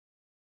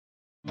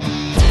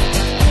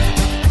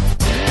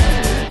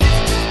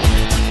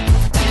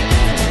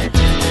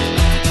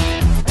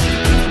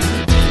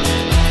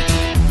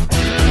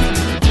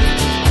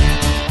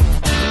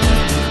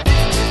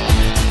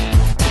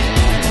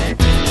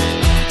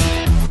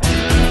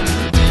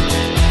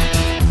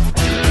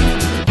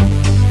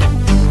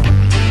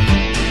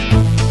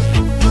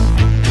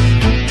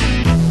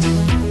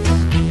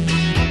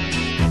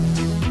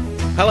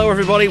Hello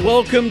everybody,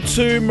 welcome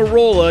to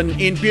Marulan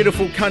in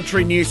beautiful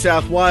country New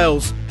South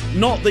Wales.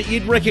 Not that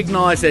you'd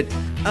recognise it,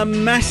 a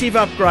massive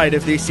upgrade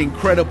of this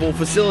incredible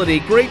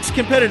facility greets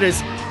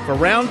competitors for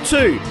round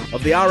 2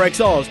 of the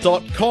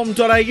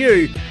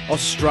RXAus.com.au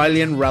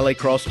Australian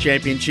Rallycross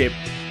Championship.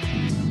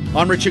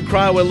 I'm Richard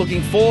Crail, we're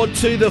looking forward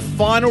to the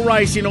final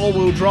race in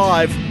all-wheel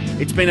drive.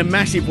 It's been a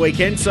massive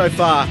weekend so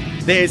far.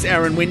 There's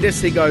Aaron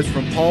Windus, he goes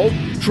from pole.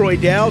 Troy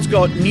Dow's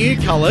got new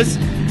colours.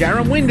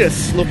 Darren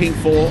Windus looking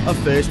for a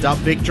first-up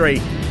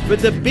victory. But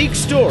the big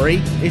story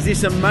is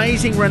this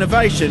amazing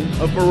renovation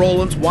of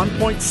Marulan's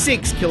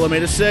 1.6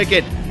 kilometre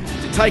circuit.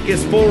 To take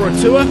us for a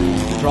tour,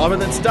 the driver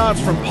that starts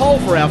from pole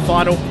for our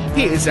final,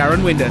 here's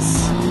Aaron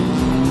Windus.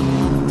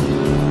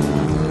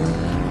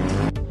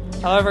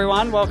 Hello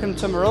everyone, welcome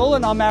to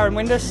Marulan. I'm Aaron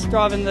Windus,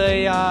 driving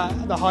the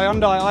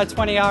Hyundai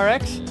i20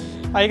 RX.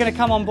 You're going to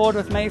come on board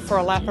with me for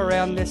a lap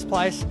around this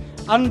place.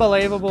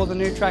 Unbelievable, the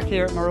new track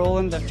here at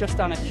Marulan. They've just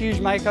done a huge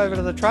makeover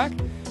to the track,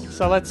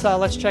 so let's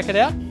check it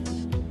out.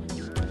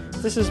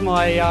 This is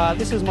my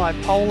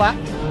pole lap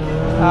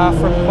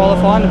from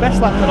qualifying, the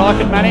best lap that I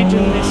could manage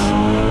in this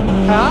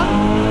car.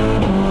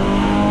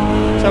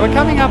 So we're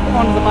coming up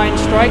onto the main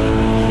straight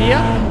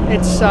here.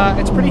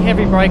 It's pretty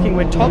heavy braking.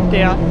 We're topped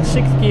out,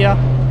 6th gear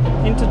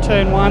into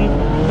turn 1.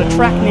 The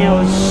track now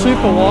is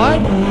super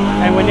wide,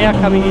 and we're now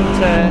coming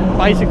into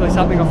basically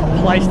something off a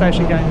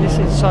PlayStation game. This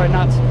is so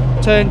nuts.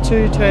 Turn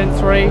 2, turn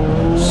 3,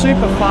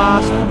 super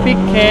fast, big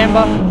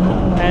camber,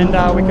 and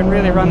we can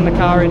really run the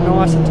car in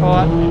nice and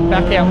tight and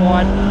back out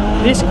wide.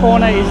 This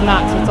corner is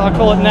nuts. I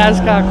call it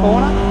NASCAR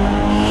corner.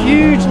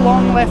 Huge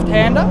long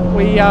left-hander.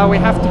 We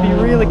have to be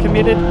really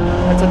committed.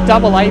 It's a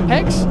double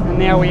apex, and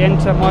now we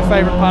enter my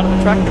favourite part of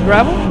the track, the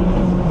gravel.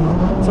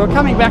 So we're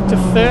coming back to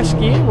first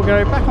gear. We'll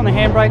go back on the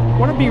handbrake.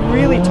 Want to be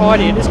really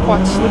tight here. It is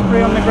quite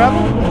slippery on the gravel.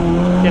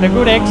 Get a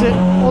good exit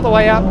all the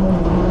way up.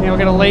 Now we're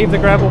going to leave the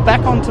gravel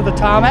back onto the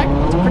tarmac.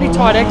 It's a pretty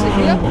tight exit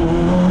here.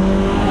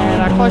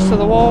 And close to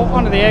the wall,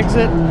 onto the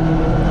exit.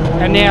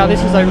 And now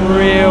this is a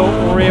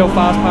real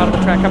fast part of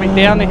the track. Coming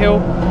down the hill,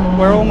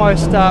 we're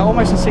almost in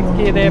 6th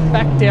gear there.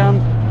 Back down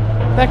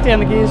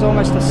the gears,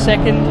 almost a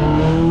second.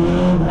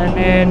 And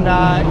then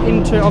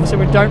into,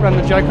 obviously we don't run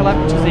the Joker lap,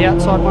 which is the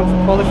outside one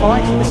for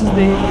qualifying. So this is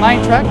the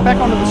main track, back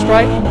onto the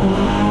straight.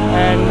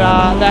 And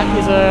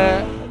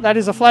that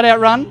is a flat out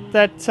run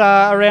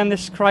around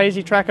this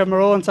crazy track of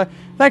Marulan. So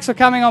thanks for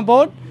coming on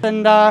board,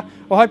 and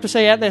we'll hope to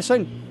see you out there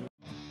soon.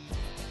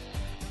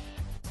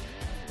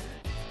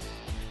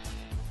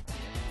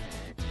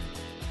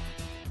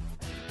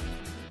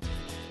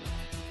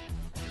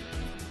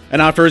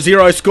 And after a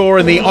 0 score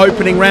in the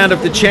opening round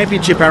of the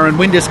championship, Aaron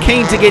Windus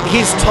keen to get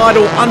his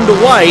title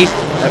underway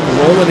at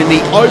Marulan in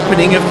the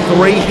opening of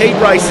 3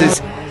 heat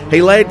races.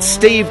 He led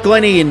Steve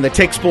Glennie in the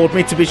Tech Sport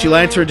Mitsubishi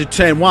Lancer into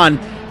turn 1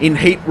 in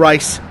heat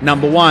race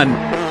number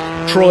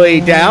 1.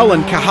 Troy Dow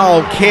and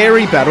Cathal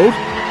Carey battled.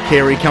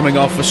 Carey coming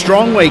off a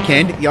strong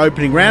weekend, the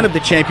opening round of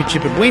the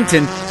championship at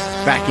Winton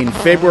back in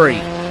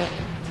February.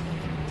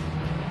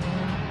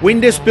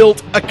 Windus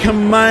built a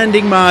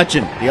commanding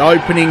margin. The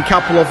opening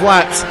couple of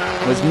laps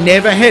was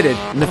never headed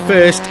in the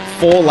first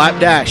 4-lap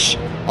dash.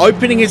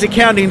 Opening his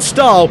account in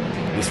style,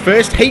 his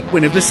first heat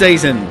win of the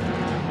season.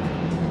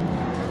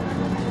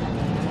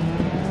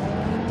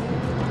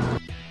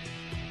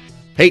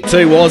 Heat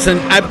 2 was an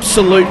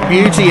absolute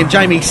beauty, and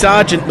Jamie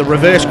Sargent, the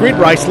reverse grid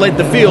race, led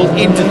the field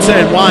into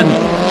turn 1.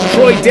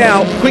 Troy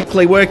Dow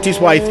quickly worked his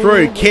way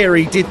through.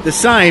 Carey did the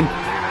same.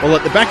 While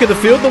at the back of the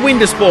field, the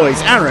Windus boys,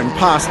 Aaron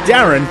past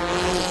Darren,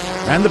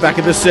 ran the back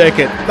of the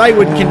circuit. They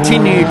would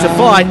continue to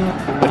fight,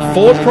 but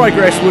forward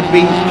progress would be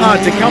hard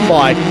to come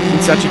by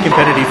in such a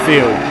competitive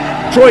field.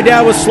 Troy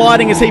Dow was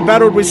sliding as he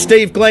battled with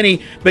Steve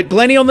Glennie, but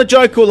Glennie on the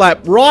Joker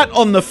lap, right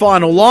on the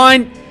final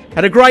line,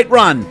 had a great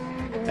run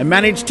and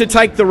managed to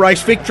take the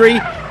race victory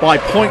by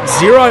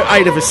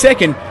 0.08 of a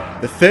second,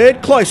 the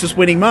third closest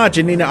winning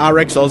margin in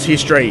RXAus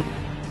history.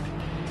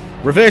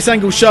 Reverse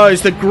angle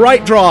shows the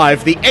great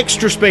drive, the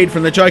extra speed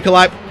from the Joker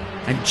lap,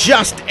 and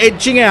just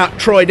edging out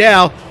Troy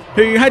Dow,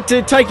 who had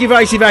to take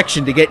evasive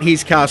action to get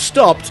his car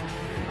stopped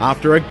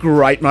after a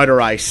great motor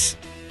race.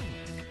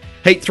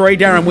 Heat 3,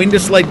 Darren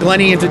Windus led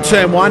Glennie into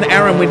turn 1,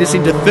 Aaron Windus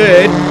into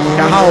 3rd.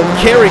 Cathal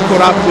Carey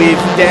caught up with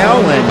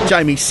Dow and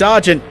Jamie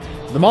Sargent,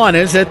 the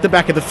miners at the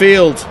back of the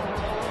field.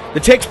 The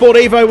Tech Sport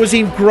Evo was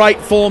in great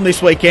form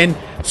this weekend,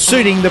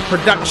 suiting the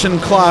production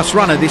class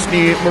runner this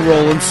new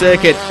Marulan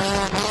circuit.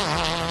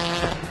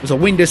 It was a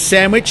Windus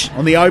sandwich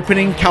on the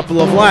opening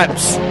couple of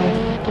laps.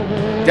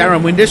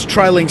 Darren Windus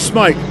trailing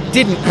smoke.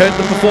 Didn't hurt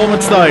the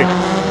performance though.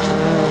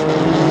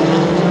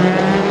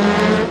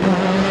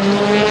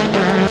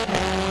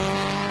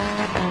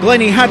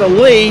 Glennie had a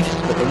lead,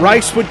 but the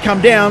race would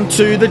come down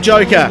to the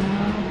Joker.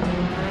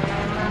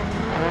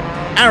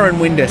 Aaron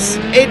Windus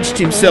edged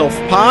himself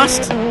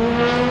past.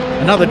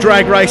 Another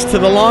drag race to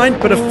the line,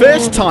 but a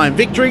first-time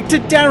victory to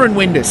Darren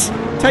Windus,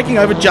 taking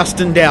over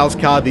Justin Dow's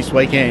car this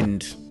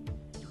weekend.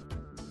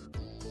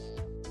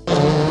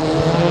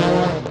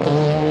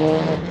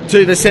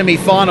 To the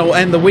semi-final,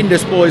 and the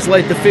Windus boys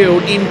led the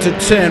field into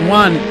turn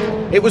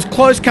 1. It was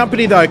close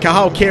company though,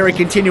 Cathal Carey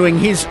continuing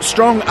his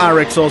strong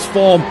RXAus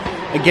form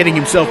and getting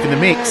himself in the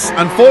mix.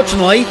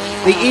 Unfortunately,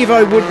 the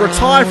Evo would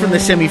retire from the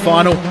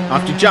semi-final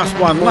after just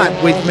one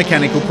lap with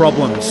mechanical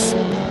problems.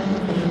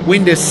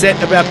 Windus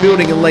set about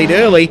building a lead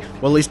early,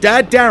 while his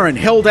dad Darren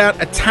held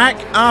out attack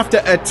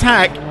after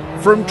attack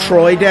from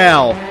Troy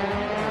Dowell.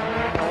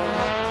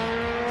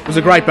 It was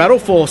a great battle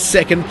for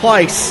second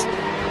place.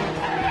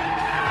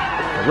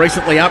 A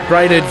recently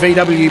upgraded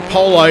VW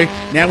Polo,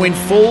 now in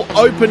full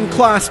open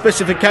class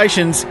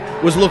specifications,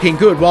 was looking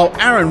good while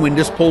Aaron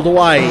Windus pulled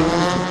away.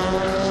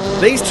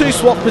 These two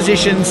swapped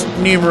positions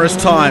numerous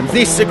times.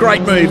 This is a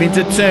great move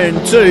into turn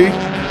 2.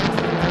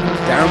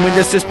 Darren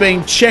Windus just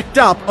being checked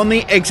up on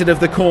the exit of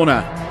the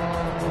corner.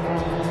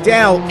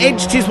 Dowell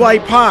edged his way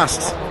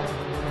past.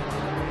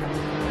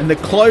 And the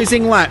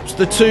closing laps,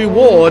 the two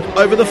warred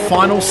over the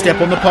final step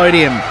on the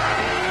podium.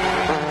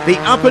 The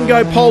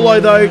up-and-go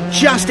Polo, though,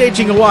 just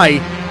edging away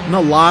in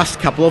the last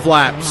couple of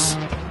laps.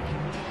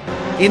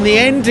 In the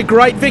end, a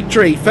great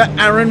victory for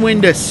Aaron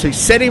Windus, who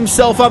set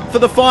himself up for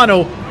the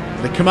final,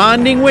 the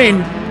commanding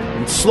win,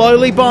 and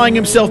slowly buying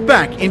himself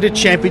back into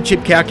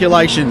championship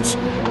calculations.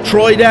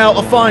 Troy Dowell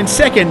a fine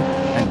second,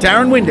 and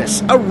Darren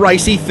Windus a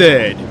racy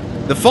third.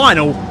 The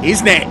final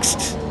is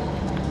next.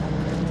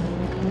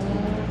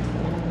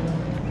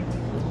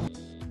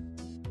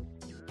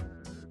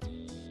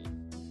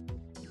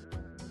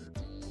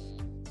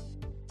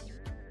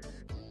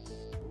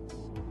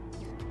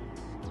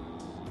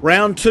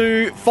 Round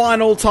 2,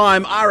 final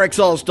time,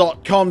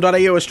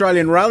 RXAus.com.au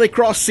Australian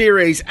Rallycross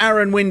Series.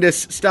 Aaron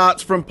Windus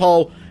starts from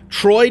pole.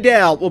 Troy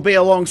Dowell will be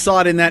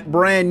alongside in that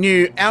brand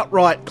new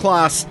outright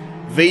class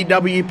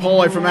VW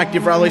Polo from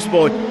Active Rally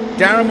Sport.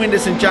 Darren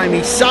Windus and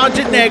Jamie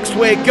Sargent next.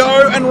 We're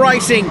go and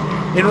racing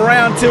in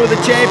round 2 of the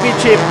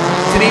championship.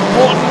 It's an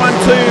important one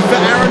too for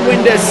Aaron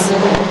Windus.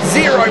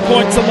 0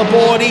 points on the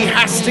board. He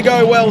has to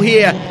go well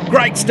here.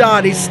 Great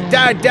start. His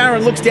dad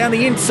Darren looks down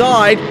the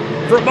inside.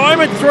 For a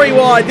moment, 3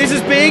 wide. This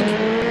is big.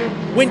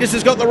 Windus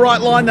has got the right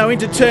line though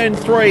into turn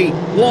 3.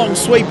 Long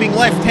sweeping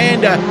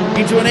left-hander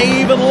into an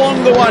even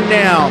longer one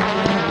now.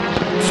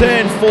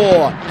 Turn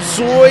 4.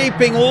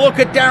 Sweeping look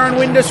at Darren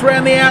Windus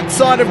round the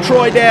outside of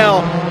Troy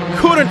Dowell.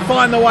 Couldn't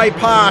find the way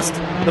past.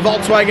 The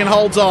Volkswagen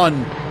holds on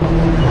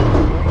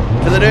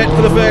to the dirt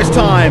for the first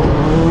time.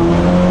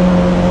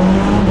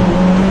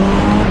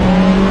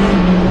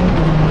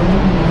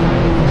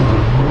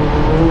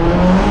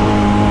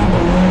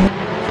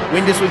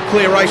 Windus with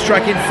clear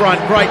racetrack in front.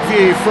 Great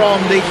view from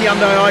the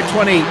Hyundai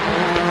i20.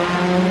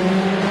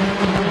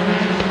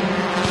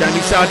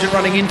 Jamie Sargent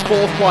running in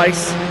 4th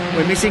place.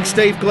 We're missing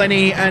Steve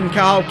Glennie and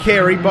Cathal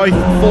Carey, both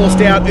forced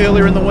out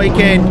earlier in the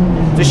weekend.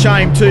 It's a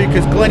shame too,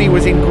 because Glennie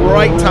was in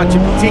great touch,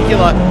 in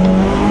particular.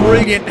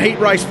 Brilliant heat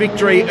race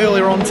victory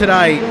earlier on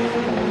today.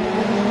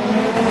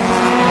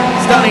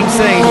 Stunning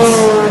scenes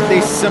at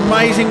this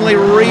amazingly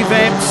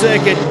revamped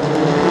circuit,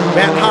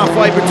 about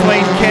halfway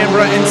between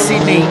Canberra and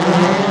Sydney.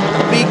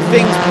 Big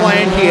things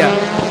planned here.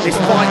 This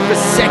fight for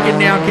second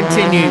now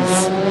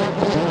continues.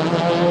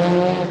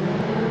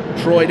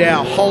 Troy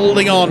Dowell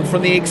holding on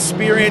from the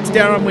experienced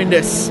Darren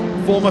Windus,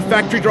 former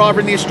factory driver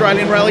in the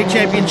Australian Rally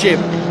Championship.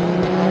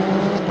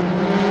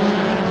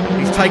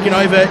 He's taken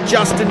over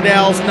Justin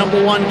Dowell's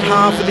number 1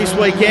 car for this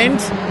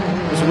weekend.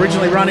 Was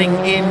originally running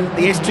in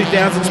the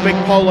S2000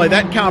 Spec Polo.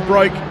 That car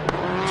broke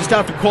just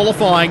after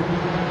qualifying.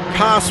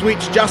 Car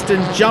switch,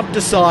 Justin jumped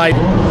aside.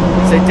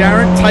 Said,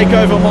 Darren, take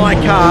over my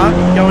car.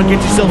 Go and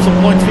get yourself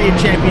some points for your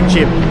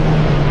championship.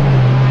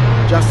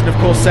 Justin, of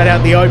course, sat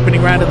out the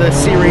opening round of the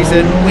series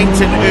in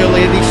Winton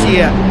earlier this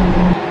year.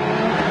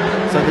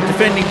 So the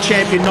defending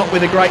champion not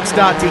with a great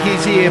start to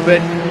his year,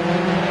 but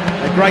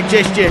a great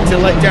gesture to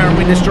let Darren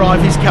Windus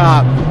drive his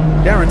car.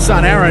 Darren's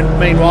son Aaron,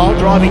 meanwhile,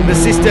 driving the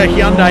sister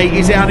Hyundai,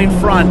 is out in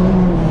front,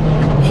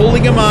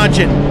 pulling a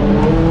margin.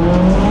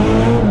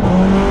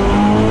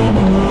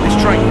 This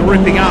track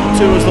ripping up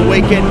too as the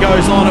weekend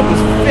goes on. It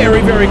was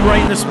very, very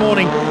green this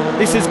morning.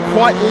 This is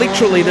quite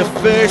literally the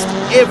first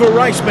ever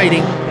race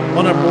meeting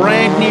on a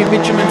brand new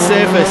bitumen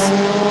surface.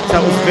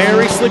 So it was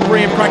very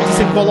slippery in practice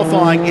and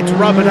qualifying. It's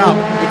rubbered up.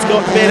 It's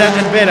got better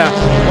and better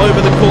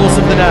over the course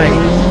of the day.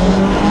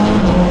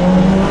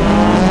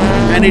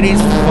 And it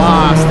is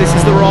fast. This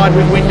is the ride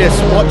with Windus.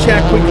 Watch how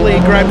quickly he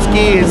grabs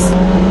gears.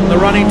 The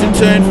run into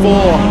turn 4.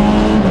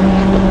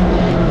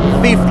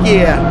 5th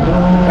gear.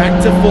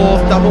 Back to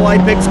 4th. Double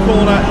apex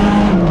corner.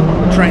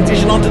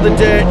 Transition onto the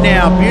dirt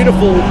now.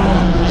 Beautiful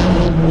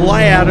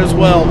layout as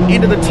well.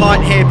 Into the tight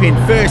hairpin.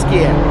 1st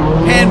gear.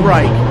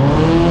 Handbrake.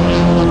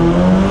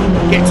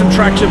 Get some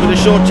traction with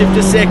a short shift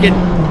to 2nd.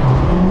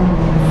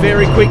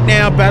 Very quick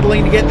now.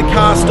 Battling to get the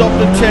car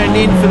stopped and turned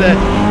in for the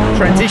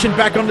transition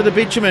back onto the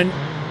bitumen.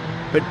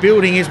 But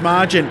building his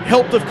margin.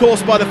 Helped, of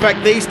course, by the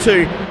fact these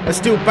two are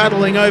still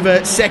battling over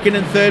 2nd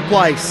and 3rd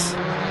place.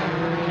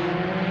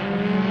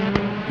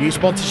 New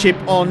sponsorship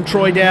on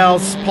Troy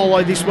Dowell's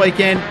Polo this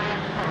weekend.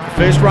 The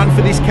first run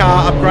for this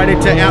car,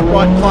 upgraded to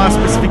outright class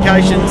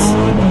specifications.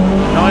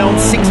 Nigh on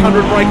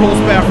 600 brake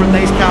horsepower from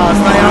these cars.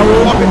 They are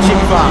rocket ship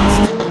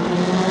fast.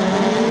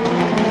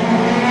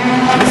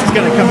 is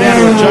going to come down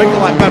to a joker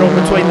lap battle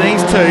between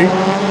these two.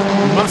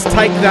 You must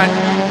take that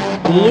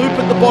loop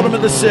at the bottom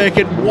of the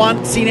circuit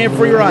once in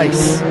every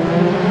race.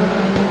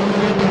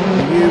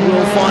 You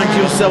will find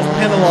yourself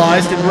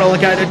penalised and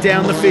relegated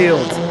down the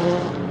field.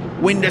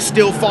 Winder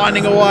still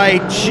finding a way,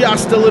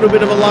 just a little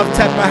bit of a love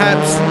tap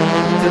perhaps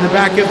to the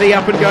back of the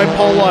Up and Go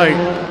Polo.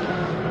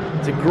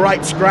 It's a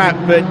great scrap,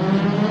 but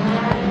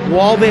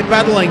while they're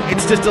battling,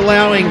 it's just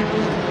allowing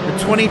the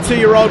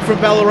 22-year-old from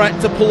Ballarat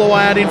to pull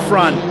away out in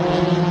front.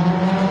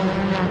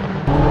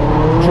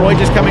 Troy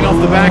just coming off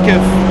the back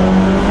of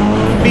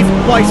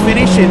 5th place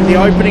finish in the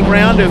opening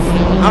round of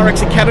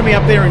RX Academy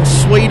up there in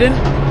Sweden.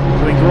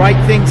 Doing great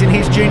things in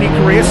his junior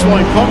career.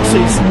 Sloane Cox,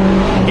 who's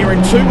here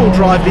in two-wheel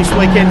drive this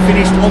weekend,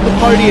 finished on the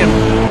podium.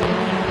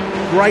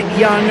 Great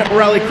young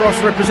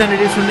Rallycross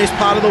representatives from this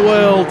part of the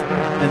world,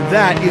 and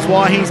that is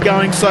why he's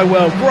going so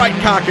well. Great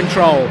car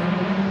control.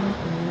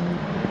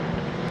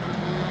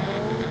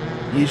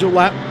 Usual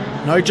lap,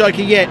 no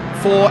joker yet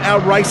for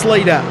our race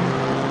leader.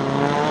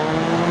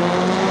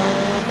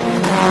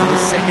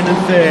 Second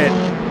and third.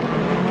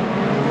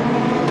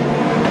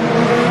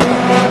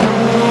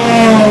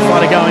 Try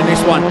to go in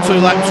this one. 2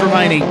 laps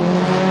remaining.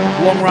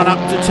 Long run up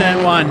to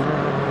turn 1.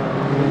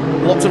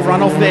 Lots of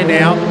runoff there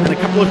now, and a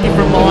couple of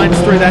different lines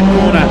through that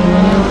corner.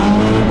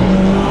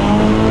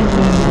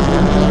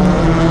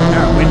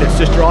 Aaron Winder's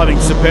just driving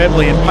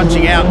superbly and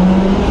punching out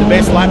the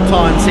best lap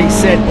times he's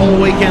set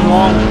all weekend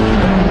long.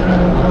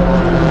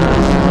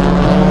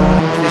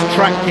 This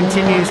track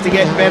continues to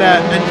get better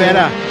and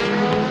better.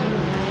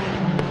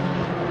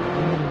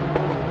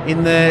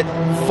 In the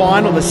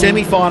final, the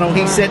semi-final,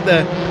 he set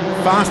the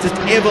fastest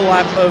ever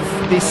lap of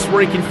this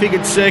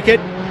reconfigured circuit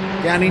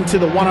down into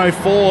the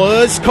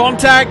 104s.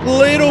 Contact,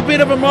 little bit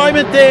of a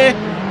moment there.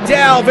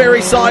 Dow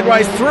very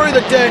sideways through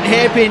the dirt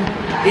hairpin.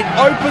 It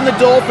opened the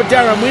door for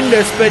Darren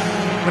Windus, but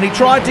when he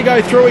tried to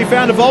go through, he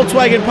found a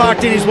Volkswagen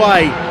parked in his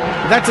way.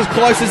 That's as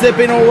close as they've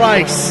been all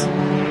race.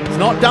 It's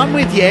not done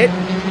with yet.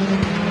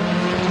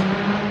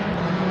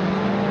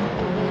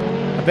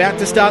 About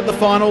to start the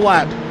final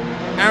lap.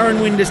 Aaron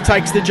Windus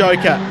takes the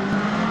joker.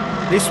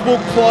 This will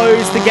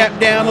close the gap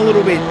down a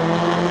little bit.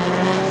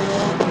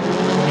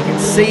 You can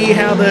see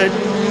how the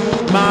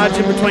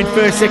margin between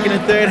first, second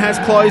and third has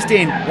closed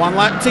in. 1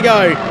 lap to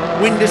go.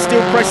 Windus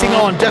still pressing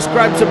on, just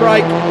grabs a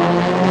break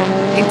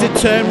into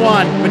turn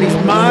 1, but his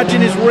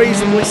margin is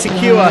reasonably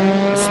secure,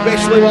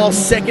 especially while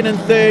second and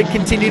third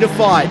continue to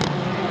fight.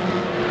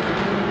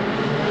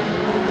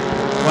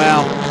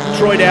 Wow,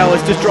 Troy Dowell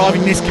is just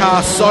driving this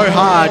car so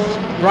hard.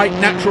 Great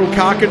natural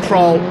car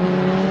control.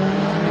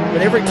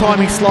 But every time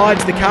he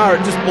slides the car,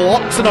 it just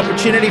blocks an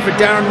opportunity for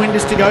Darren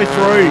Windus to go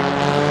through.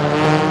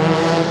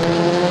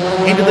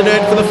 Into the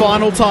dirt for the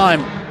final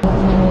time.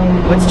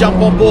 Let's jump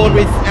on board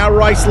with our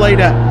race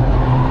leader.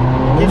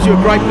 Gives you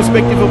a great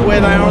perspective of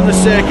where they are on the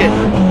circuit.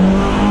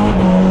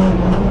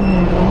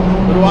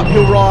 Little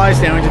uphill rise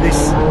now into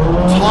this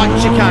tight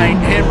chicane.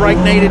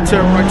 Handbrake needed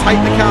to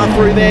rotate the car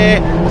through there.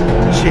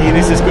 Gee,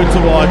 this is good to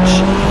watch.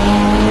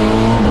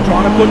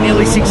 Trying to put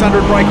nearly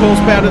 600 brake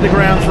horsepower to the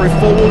ground through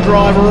 4-wheel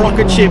drive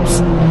rocket ships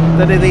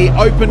that are the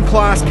open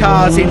class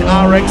cars in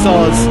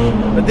RXAus.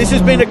 But this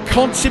has been a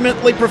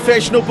consummately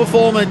professional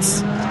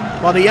performance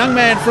by the young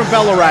man from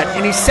Ballarat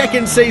in his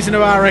second season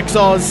of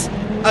RXAus.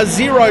 A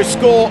 0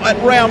 score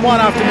at round 1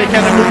 after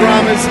mechanical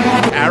dramas.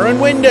 Aaron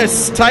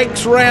Windus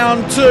takes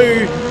round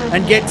 2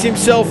 and gets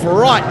himself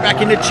right back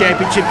into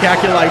championship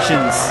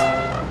calculations.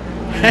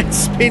 And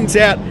spins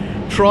out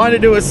trying to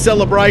do a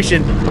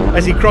celebration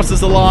as he crosses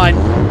the line,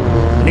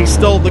 and he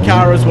stalled the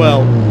car as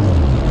well.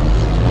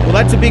 Well,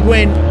 that's a big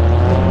win.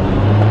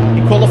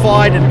 He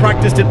qualified and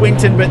practiced at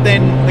Winton, but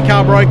then the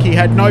car broke. He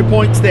had no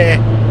points there.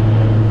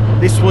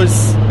 This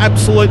was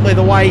absolutely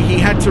the way he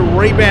had to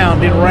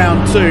rebound in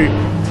round 2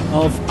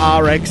 of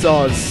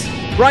RXAus.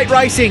 Great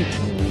racing.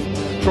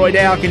 Troy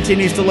Dow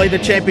continues to lead the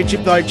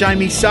championship though.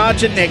 Jamie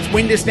Sargent next.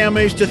 Windus now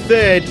moves to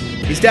 3rd.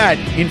 His dad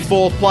in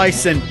 4th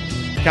place, and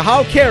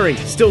Cathal Carey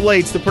still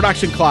leads the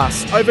production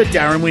class over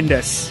Darren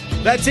Windus.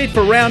 That's it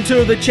for round 2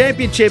 of the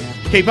championship.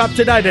 Keep up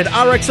to date at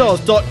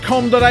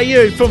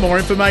rxaus.com.au for more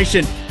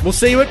information. We'll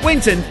see you at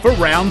Winton for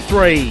round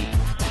 3.